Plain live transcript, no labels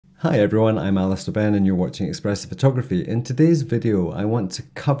Hi everyone, I'm Alister Benn and you're watching Expressive Photography. In today's video, I want to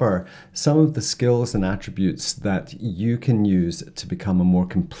cover some of the skills and attributes that you can use to become a more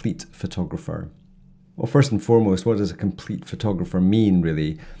complete photographer. Well, first and foremost, what does a complete photographer mean,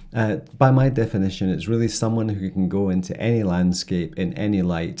 really? By my definition, it's really someone who can go into any landscape, in any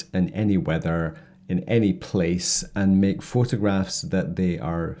light, in any weather, in any place, and make photographs that they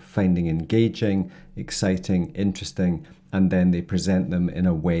are finding engaging, exciting, interesting, and then they present them in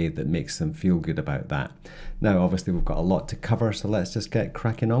a way that makes them feel good about that. Now, obviously, we've got a lot to cover, so let's just get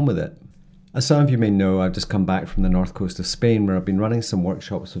cracking on with it. As some of you may know, I've just come back from the north coast of Spain where I've been running some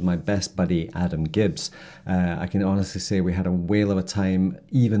workshops with my best buddy, Adam Gibbs. I can honestly say we had a whale of a time,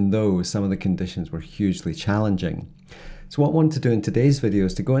 even though some of the conditions were hugely challenging. So what I want to do in today's video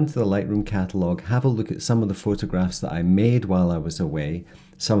is to go into the Lightroom catalogue, have a look at some of the photographs that I made while I was away,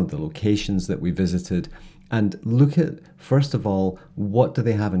 some of the locations that we visited, and look at, first of all, what do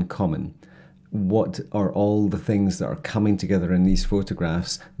they have in common? What are all the things that are coming together in these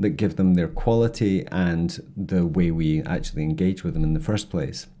photographs that give them their quality and the way we actually engage with them in the first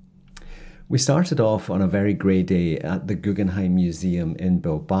place? We started off on a very grey day at the Guggenheim Museum in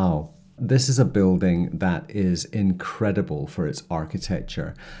Bilbao. This is a building that is incredible for its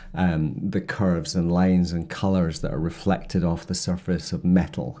architecture. The curves and lines and colours that are reflected off the surface of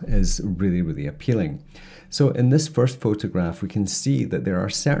metal is really, really appealing. So in this first photograph, we can see that there are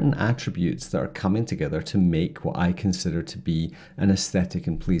certain attributes that are coming together to make what I consider to be an aesthetic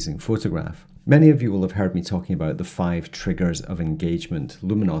and pleasing photograph. Many of you will have heard me talking about the 5 triggers of engagement: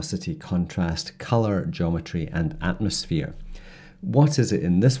 luminosity, contrast, colour, geometry, and atmosphere. What is it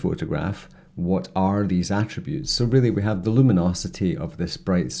in this photograph? What are these attributes? So really we have the luminosity of this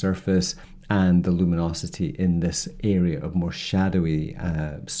bright surface and the luminosity in this area of more shadowy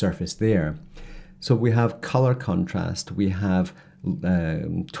surface there. So we have color contrast, we have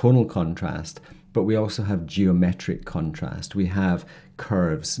tonal contrast, but we also have geometric contrast. We have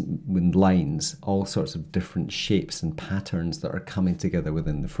curves and lines, all sorts of different shapes and patterns that are coming together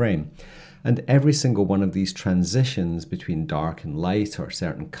within the frame. And every single one of these transitions between dark and light, or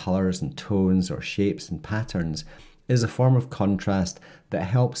certain colors and tones or shapes and patterns, is a form of contrast that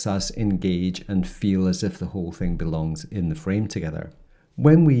helps us engage and feel as if the whole thing belongs in the frame together.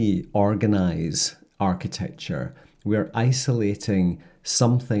 When we organize architecture, we're isolating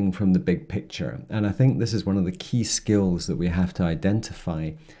something from the big picture. And I think this is one of the key skills that we have to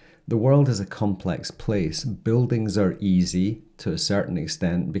identify. The world is a complex place. Buildings are easy to a certain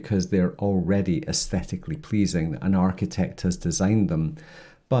extent because they're already aesthetically pleasing. An architect has designed them.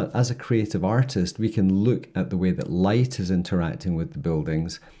 But as a creative artist, we can look at the way that light is interacting with the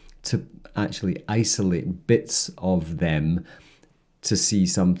buildings to actually isolate bits of them to see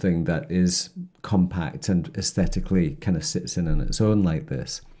something that is compact and aesthetically kind of sits in on its own like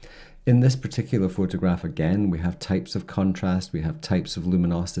this. In this particular photograph, again, we have types of contrast, we have types of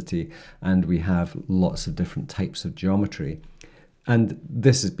luminosity, and we have lots of different types of geometry. And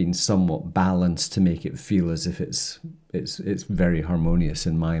this has been somewhat balanced to make it feel as if it's very harmonious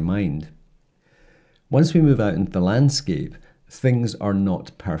in my mind. Once we move out into the landscape, things are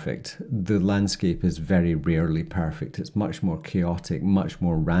not perfect. The landscape is very rarely perfect. It's much more chaotic, much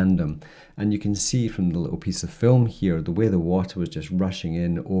more random. And you can see from the little piece of film here, the way the water was just rushing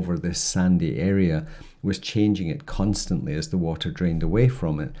in over this sandy area was changing it constantly as the water drained away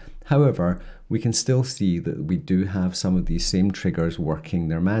from it. However, we can still see that we do have some of these same triggers working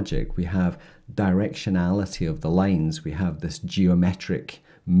their magic. We have directionality of the lines. We have this geometric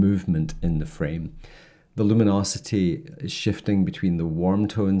movement in the frame. The luminosity is shifting between the warm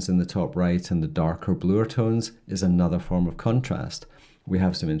tones in the top right and the darker, bluer tones is another form of contrast. We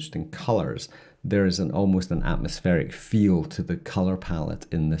have some interesting colors. There is almost an atmospheric feel to the color palette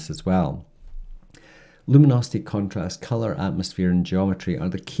in this as well. Luminosity, contrast, color, atmosphere, and geometry are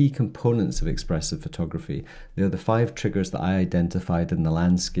the key components of expressive photography. They're the 5 triggers that I identified in the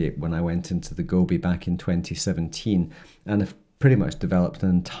landscape when I went into the Gobi back in 2017 and have pretty much developed an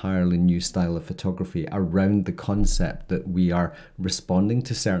entirely new style of photography around the concept that we are responding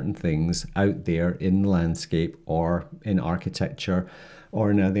to certain things out there in the landscape or in architecture or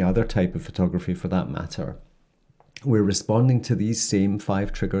in any other type of photography for that matter. We're responding to these same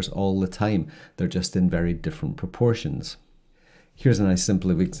 5 triggers all the time. They're just in very different proportions. Here's a nice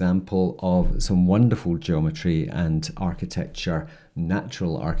simple example of some wonderful geometry and architecture,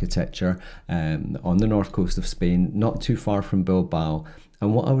 natural architecture on the north coast of Spain, not too far from Bilbao.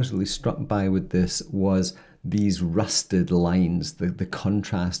 And what I was really struck by with this was these rusted lines, the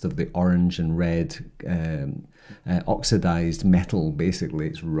contrast of the orange and red oxidized metal, basically,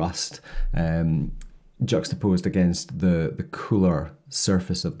 it's rust. juxtaposed against the cooler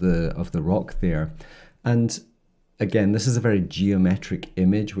surface of the rock there. And again, this is a very geometric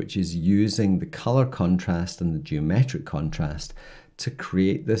image, which is using the color contrast and the geometric contrast to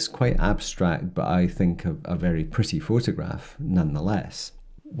create this quite abstract, but I think a very pretty photograph nonetheless.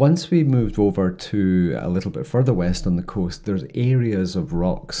 Once we moved over to a little bit further west on the coast, there's areas of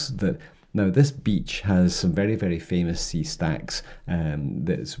rocks that, now this beach has some very, very famous sea stacks.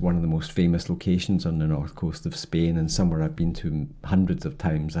 That's one of the most famous locations on the north coast of Spain, and somewhere I've been to hundreds of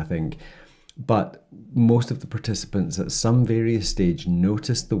times, I think. But most of the participants at some various stage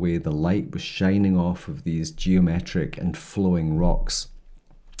noticed the way the light was shining off of these geometric and flowing rocks.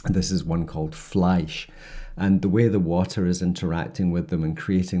 This is one called Fleisch. And the way the water is interacting with them and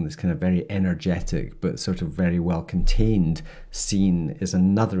creating this kind of very energetic but sort of very well contained scene is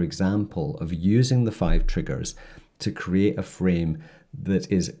another example of using the 5 triggers to create a frame that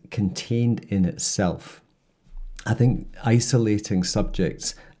is contained in itself. I think isolating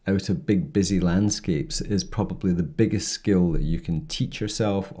subjects out of big busy landscapes is probably the biggest skill that you can teach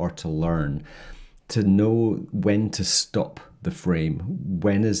yourself or to learn. To know when to stop the frame,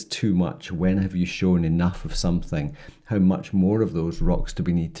 when is too much, when have you shown enough of something, how much more of those rocks do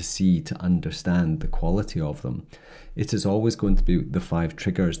we need to see to understand the quality of them. It is always going to be the 5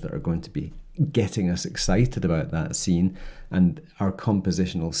 triggers that are going to be getting us excited about that scene, and our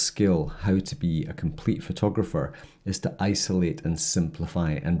compositional skill, how to be a complete photographer, is to isolate and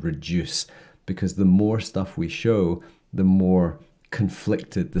simplify and reduce, because the more stuff we show, the more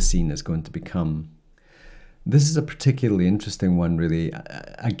conflicted the scene is going to become. This is a particularly interesting one, really.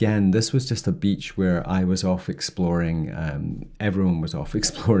 Again, this was just a beach where I was off exploring. Everyone was off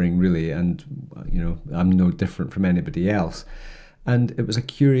exploring, really, and you know, I'm no different from anybody else. And it was a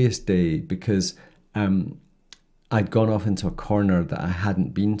curious day because I'd gone off into a corner that I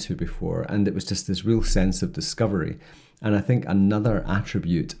hadn't been to before, and it was just this real sense of discovery. And I think another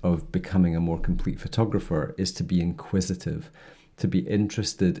attribute of becoming a more complete photographer is to be inquisitive, to be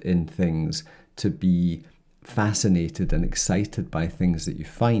interested in things, to be fascinated and excited by things that you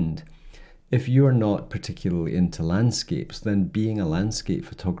find. If you are not particularly into landscapes, then being a landscape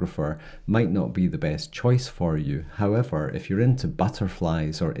photographer might not be the best choice for you. However, if you're into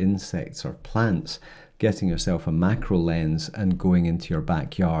butterflies or insects or plants, getting yourself a macro lens and going into your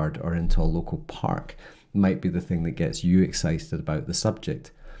backyard or into a local park might be the thing that gets you excited about the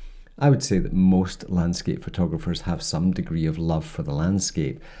subject. I would say that most landscape photographers have some degree of love for the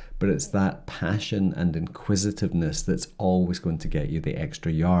landscape, but it's that passion and inquisitiveness that's always going to get you the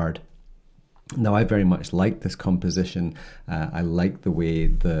extra yard. Now, I very much like this composition. I like the way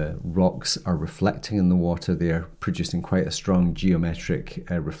the rocks are reflecting in the water. They're producing quite a strong geometric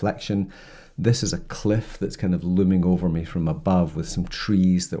reflection. This is a cliff that's kind of looming over me from above with some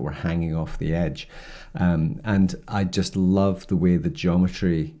trees that were hanging off the edge. And I just love the way the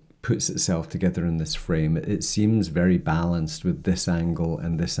geometry puts itself together in this frame. It seems very balanced with this angle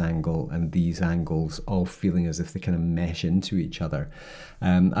and these angles all feeling as if they kind of mesh into each other.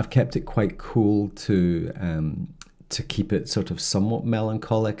 I've kept it quite cool to keep it sort of somewhat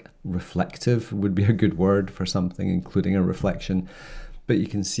melancholic. Reflective would be a good word for something, including a reflection. But you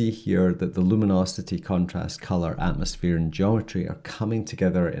can see here that the luminosity, contrast, color, atmosphere, and geometry are coming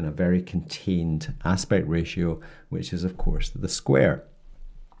together in a very contained aspect ratio, which is of course the square.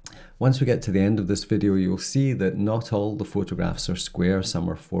 Once we get to the end of this video, you'll see that not all the photographs are square. Some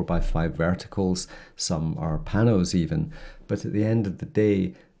are 4x5 verticals, some are panos even. But at the end of the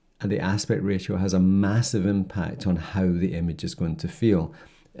day, the aspect ratio has a massive impact on how the image is going to feel.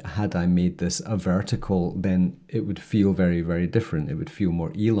 Had I made this a vertical, then it would feel very, very different. It would feel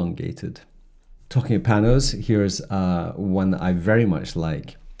more elongated. Talking of panos, here's one that I very much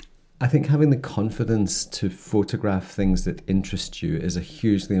like. I think having the confidence to photograph things that interest you is a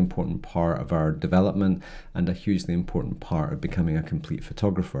hugely important part of our development and a hugely important part of becoming a complete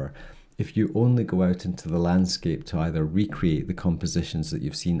photographer. If you only go out into the landscape to either recreate the compositions that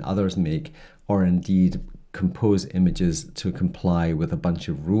you've seen others make, or indeed compose images to comply with a bunch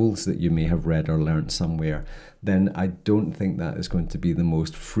of rules that you may have read or learnt somewhere, then I don't think that is going to be the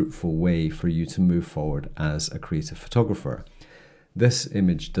most fruitful way for you to move forward as a creative photographer. This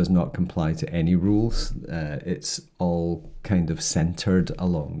image does not comply to any rules. It's all kind of centered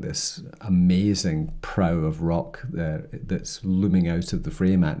along this amazing prow of rock that's looming out of the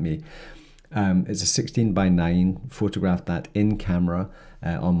frame at me. It's a 16:9, photographed that in camera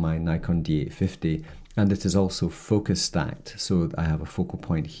on my Nikon D850, and it is also focus stacked. So I have a focal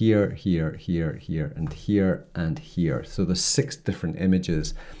point here, here, here, here, and here, and here. So the 6 different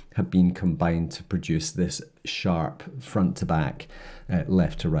images have been combined to produce this sharp front to back,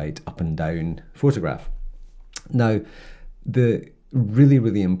 left to right, up and down photograph. Now, the really,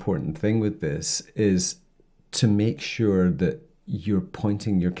 really important thing with this is to make sure that you're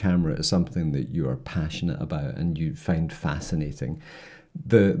pointing your camera at something that you are passionate about and you find fascinating.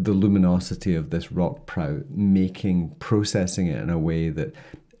 The luminosity of this rock prout, processing it in a way that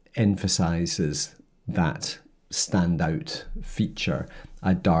emphasizes that standout feature.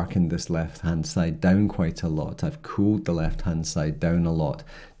 I darkened this left-hand side down quite a lot. I've cooled the left-hand side down a lot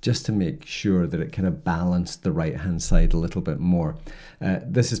just to make sure that it kind of balanced the right-hand side a little bit more.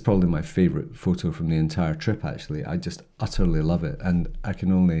 This is probably my favorite photo from the entire trip, actually. I just utterly love it, and I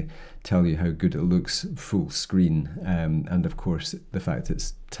can only tell you how good it looks full screen, and of course the fact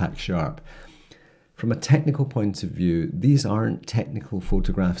it's tack sharp. From a technical point of view, these aren't technical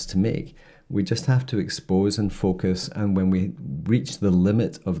photographs to make. We just have to expose and focus, and when we reach the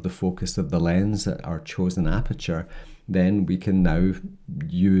limit of the focus of the lens at our chosen aperture, then we can now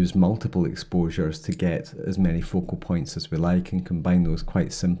use multiple exposures to get as many focal points as we like and combine those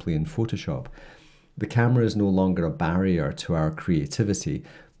quite simply in Photoshop. The camera is no longer a barrier to our creativity.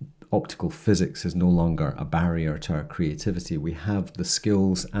 Optical physics is no longer a barrier to our creativity. We have the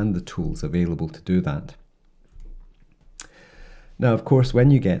skills and the tools available to do that. Now, of course,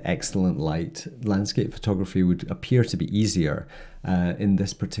 when you get excellent light, landscape photography would appear to be easier. In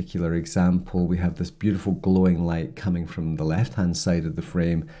this particular example, we have this beautiful glowing light coming from the left-hand side of the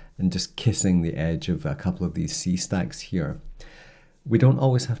frame and just kissing the edge of a couple of these sea stacks here. We don't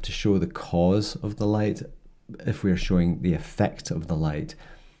always have to show the cause of the light if we're showing the effect of the light.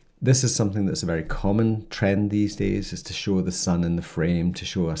 This is something that's a very common trend these days, is to show the sun in the frame, to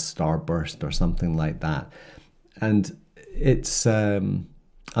show a starburst or something like that. And it's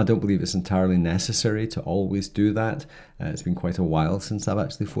I don't believe it's entirely necessary to always do that. It's been quite a while since I've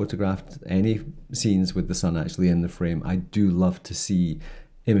actually photographed any scenes with the sun actually in the frame. I do love to see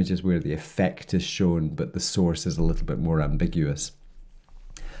images where the effect is shown but the source is a little bit more ambiguous.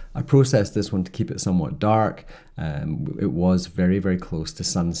 I processed this one to keep it somewhat dark. It was very, very close to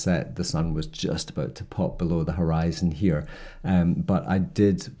sunset. The sun was just about to pop below the horizon here. But I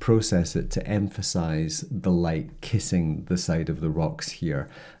did process it to emphasize the light kissing the side of the rocks here.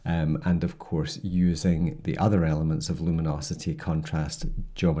 And of course, using the other elements of luminosity, contrast,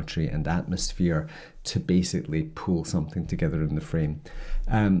 geometry, and atmosphere to basically pull something together in the frame.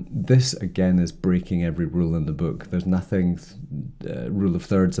 This again is breaking every rule in the book. There's nothing rule of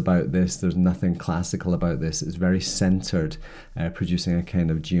thirds about this. There's nothing classical about this. It's very centered, producing a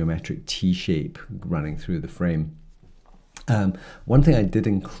kind of geometric T shape running through the frame. One thing I did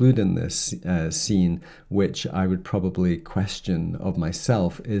include in this scene, which I would probably question of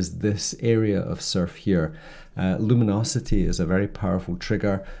myself, is this area of surf here. Luminosity is a very powerful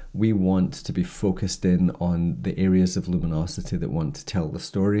trigger. We want to be focused in on the areas of luminosity that want to tell the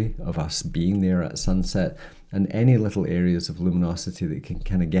story of us being there at sunset, and any little areas of luminosity that can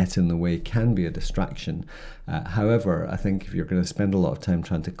kind of get in the way can be a distraction. However, I think if you're going to spend a lot of time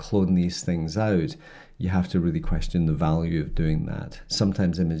trying to clone these things out, you have to really question the value of doing that.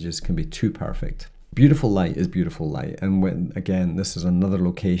 Sometimes images can be too perfect. Beautiful light is beautiful light, and when, again, this is another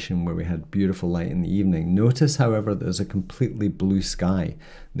location where we had beautiful light in the evening. Notice, however, there's a completely blue sky.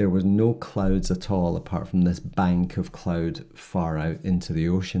 There was no clouds at all apart from this bank of cloud far out into the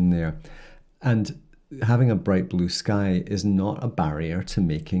ocean there. And having a bright blue sky is not a barrier to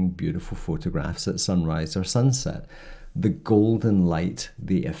making beautiful photographs at sunrise or sunset. The golden light,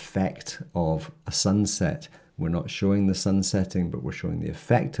 the effect of a sunset, we're not showing the sun setting, but we're showing the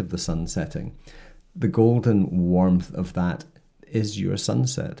effect of the sun setting. The golden warmth of that is your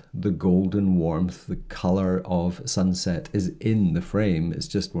sunset. The golden warmth, the color of sunset is in the frame. It's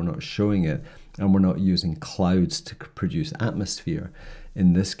just we're not showing it, and we're not using clouds to produce atmosphere.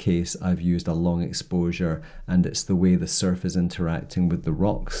 In this case, I've used a long exposure, and it's the way the surf is interacting with the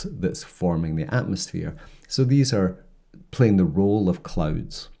rocks that's forming the atmosphere. So these are playing the role of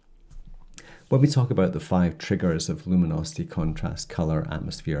clouds. When we talk about the 5 triggers of luminosity, contrast, color,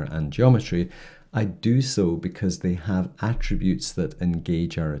 atmosphere, and geometry, I do so because they have attributes that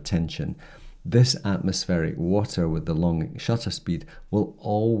engage our attention. This atmospheric water with the long shutter speed will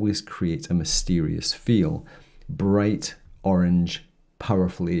always create a mysterious feel. Bright orange,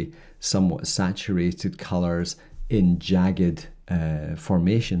 powerfully somewhat saturated colors in jagged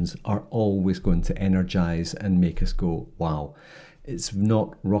formations are always going to energize and make us go, wow. It's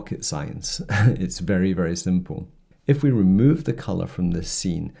not rocket science. It's very, very simple. If we remove the color from this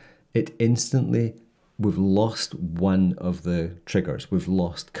scene, it instantly, we've lost one of the triggers. We've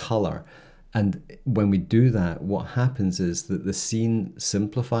lost color. And when we do that, what happens is that the scene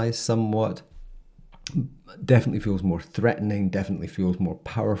simplifies somewhat. Definitely feels more threatening, definitely feels more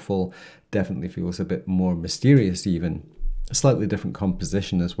powerful, definitely feels a bit more mysterious even. A slightly different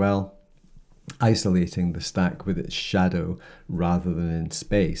composition as well, isolating the stack with its shadow rather than in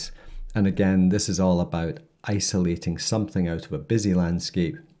space. And again, this is all about isolating something out of a busy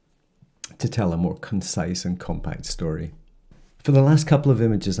landscape to tell a more concise and compact story. For the last couple of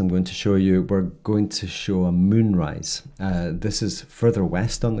images I'm going to show you, we're going to show a moonrise. This is further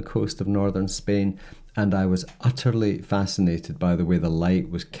west on the coast of northern Spain, and I was utterly fascinated by the way the light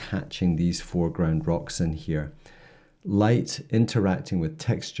was catching these foreground rocks in here. Light interacting with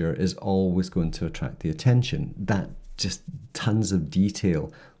texture is always going to attract the attention. That just tons of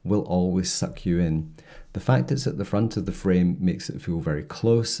detail will always suck you in. The fact it's at the front of the frame makes it feel very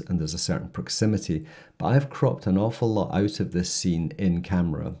close and there's a certain proximity, but I've cropped an awful lot out of this scene in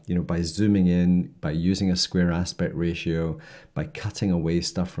camera, by zooming in, by using a square aspect ratio, by cutting away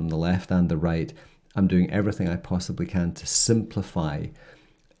stuff from the left and the right. I'm doing everything I possibly can to simplify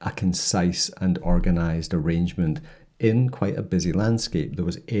a concise and organized arrangement in quite a busy landscape. There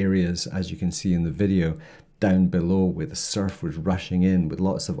was areas, as you can see in the video, down below where the surf was rushing in with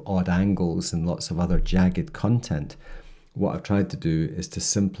lots of odd angles and lots of other jagged content. What I've tried to do is to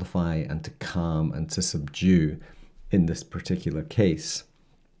simplify and to calm and to subdue in this particular case.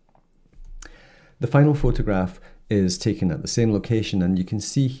 The final photograph is taken at the same location, and you can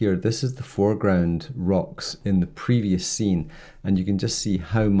see here this is the foreground rocks in the previous scene, and you can just see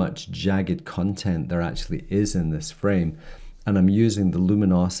how much jagged content there actually is in this frame. And I'm using the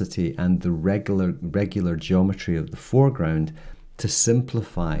luminosity and the regular geometry of the foreground to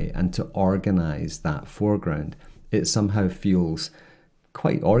simplify and to organize that foreground. It somehow feels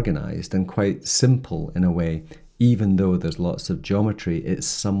quite organized and quite simple in a way. Even though there's lots of geometry, it's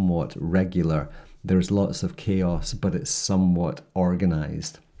somewhat regular. There's lots of chaos, but it's somewhat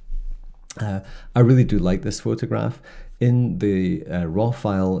organized. I really do like this photograph. In the raw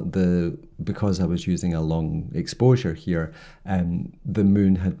file, because I was using a long exposure here, the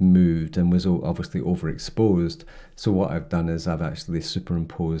moon had moved and was obviously overexposed. So what I've done is I've actually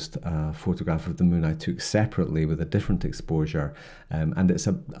superimposed a photograph of the moon I took separately with a different exposure, and it's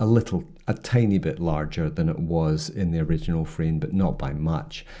a tiny bit larger than it was in the original frame, but not by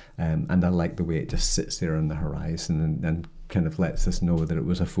much. And I like the way it just sits there on the horizon and kind of lets us know that it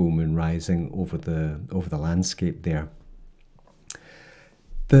was a full moon rising over the landscape there.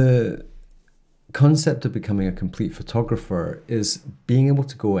 The concept of becoming a complete photographer is being able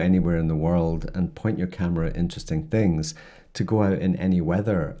to go anywhere in the world and point your camera at interesting things, to go out in any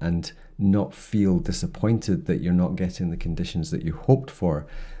weather and not feel disappointed that you're not getting the conditions that you hoped for.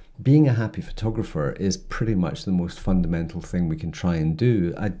 Being a happy photographer is pretty much the most fundamental thing we can try and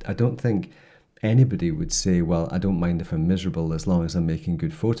do. I don't think anybody would say, well, I don't mind if I'm miserable as long as I'm making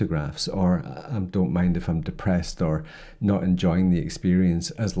good photographs, or I don't mind if I'm depressed or not enjoying the experience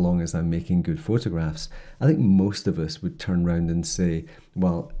as long as I'm making good photographs. I think most of us would turn around and say,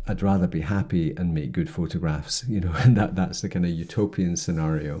 well, I'd rather be happy and make good photographs, and that's the kind of utopian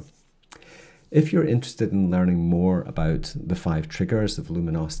scenario. If you're interested in learning more about the 5 triggers of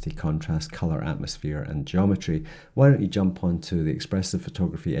luminosity, contrast, color, atmosphere, and geometry, why don't you jump onto the Expressive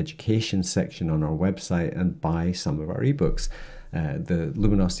Photography Education section on our website and buy some of our ebooks. The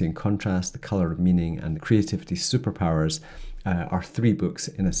Luminosity and Contrast, the Color of Meaning, and the Creativity Superpowers are 3 books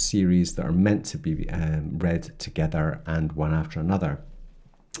in a series that are meant to be read together and one after another.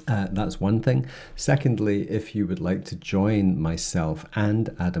 That's one thing. Secondly, if you would like to join myself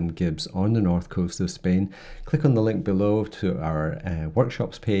and Adam Gibbs on the north coast of Spain, click on the link below to our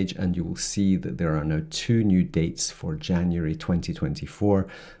workshops page, and you will see that there are now 2 new dates for January 2024,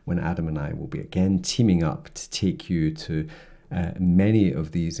 when Adam and I will be again teaming up to take you to many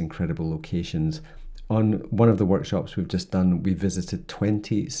of these incredible locations. On one of the workshops we've just done, we visited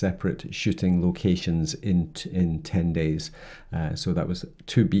 20 separate shooting locations in 10 days. So that was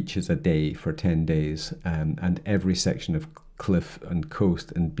 2 beaches a day for 10 days. And every section of cliff and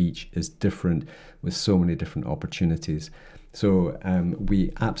coast and beach is different, with so many different opportunities. So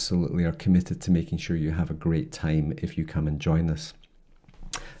we absolutely are committed to making sure you have a great time if you come and join us.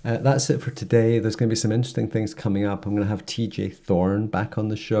 That's it for today. There's going to be some interesting things coming up. I'm going to have TJ Thorne back on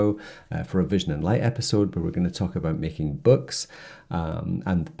the show for a Vision and Light episode, where we're going to talk about making books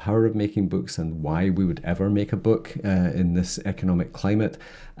and the power of making books and why we would ever make a book in this economic climate.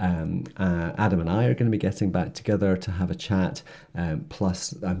 Adam and I are going to be getting back together to have a chat.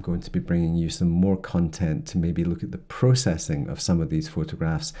 Plus, I'm going to be bringing you some more content to maybe look at the processing of some of these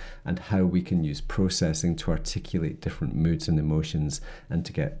photographs and how we can use processing to articulate different moods and emotions and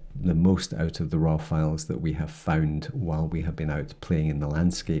to get the most out of the raw files that we have found while we have been out playing in the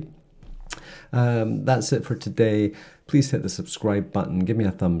landscape. That's it for today. Please hit the subscribe button, give me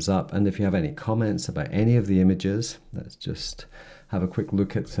a thumbs up, and if you have any comments about any of the images, let's just have a quick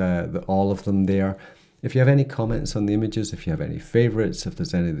look at all of them there. If you have any comments on the images, if you have any favorites, if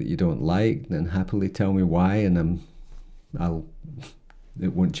there's any that you don't like, then happily tell me why, and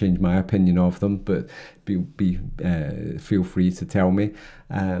it won't change my opinion of them, but feel free to tell me.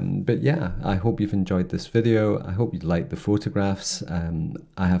 But yeah, I hope you've enjoyed this video. I hope you liked the photographs.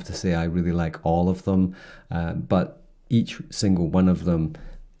 I have to say I really like all of them, but each single one of them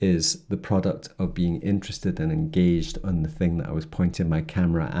is the product of being interested and engaged on the thing that I was pointing my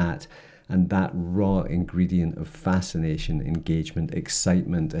camera at. And that raw ingredient of fascination, engagement,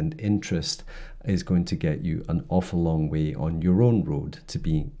 excitement, and interest is going to get you an awful long way on your own road to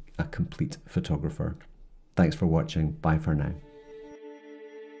being a complete photographer. Thanks for watching. Bye for now.